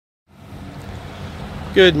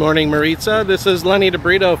Good morning, Maritza. This is Lenny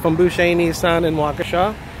DiBrito from Boucher Nissan in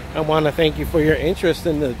Waukesha. I want to thank you for your interest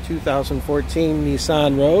in the 2014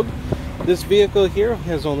 Nissan Rogue. This vehicle here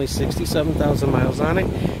has only 67,000 miles on it.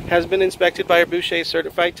 Has been inspected by our Boucher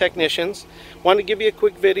certified technicians. Want to give you a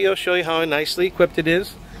quick video, show you how nicely equipped it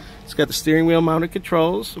is. It's got the steering wheel mounted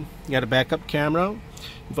controls. You got a backup camera.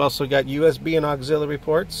 You've also got USB and auxiliary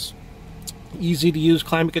ports. Easy to use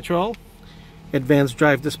climate control. Advanced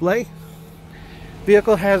drive display.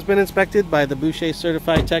 Vehicle has been inspected by the Boucher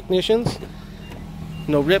certified technicians.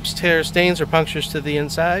 No rips, tears, stains, or punctures to the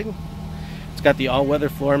inside. It's got the all-weather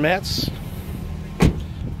floor mats,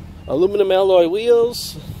 aluminum alloy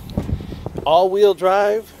wheels, all-wheel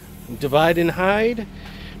drive, divide and hide,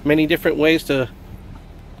 many different ways to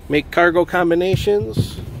make cargo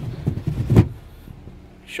combinations.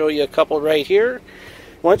 Show you a couple right here.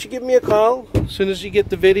 Why don't you give me a call as soon as you get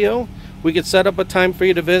the video. We could set up a time for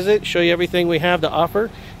you to visit, show you everything we have to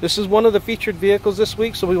offer. This is one of the featured vehicles this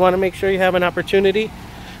week, so we want to make sure you have an opportunity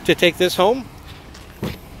to take this home.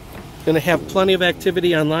 Going to have plenty of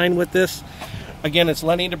activity online with this. Again, it's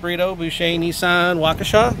Lenny DiBrito, Boucher Nissan,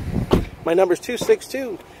 Waukesha. My number is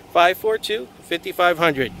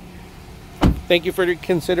 262-542-5500. Thank you for your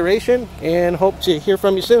consideration and hope to hear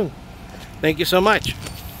from you soon. Thank you so much.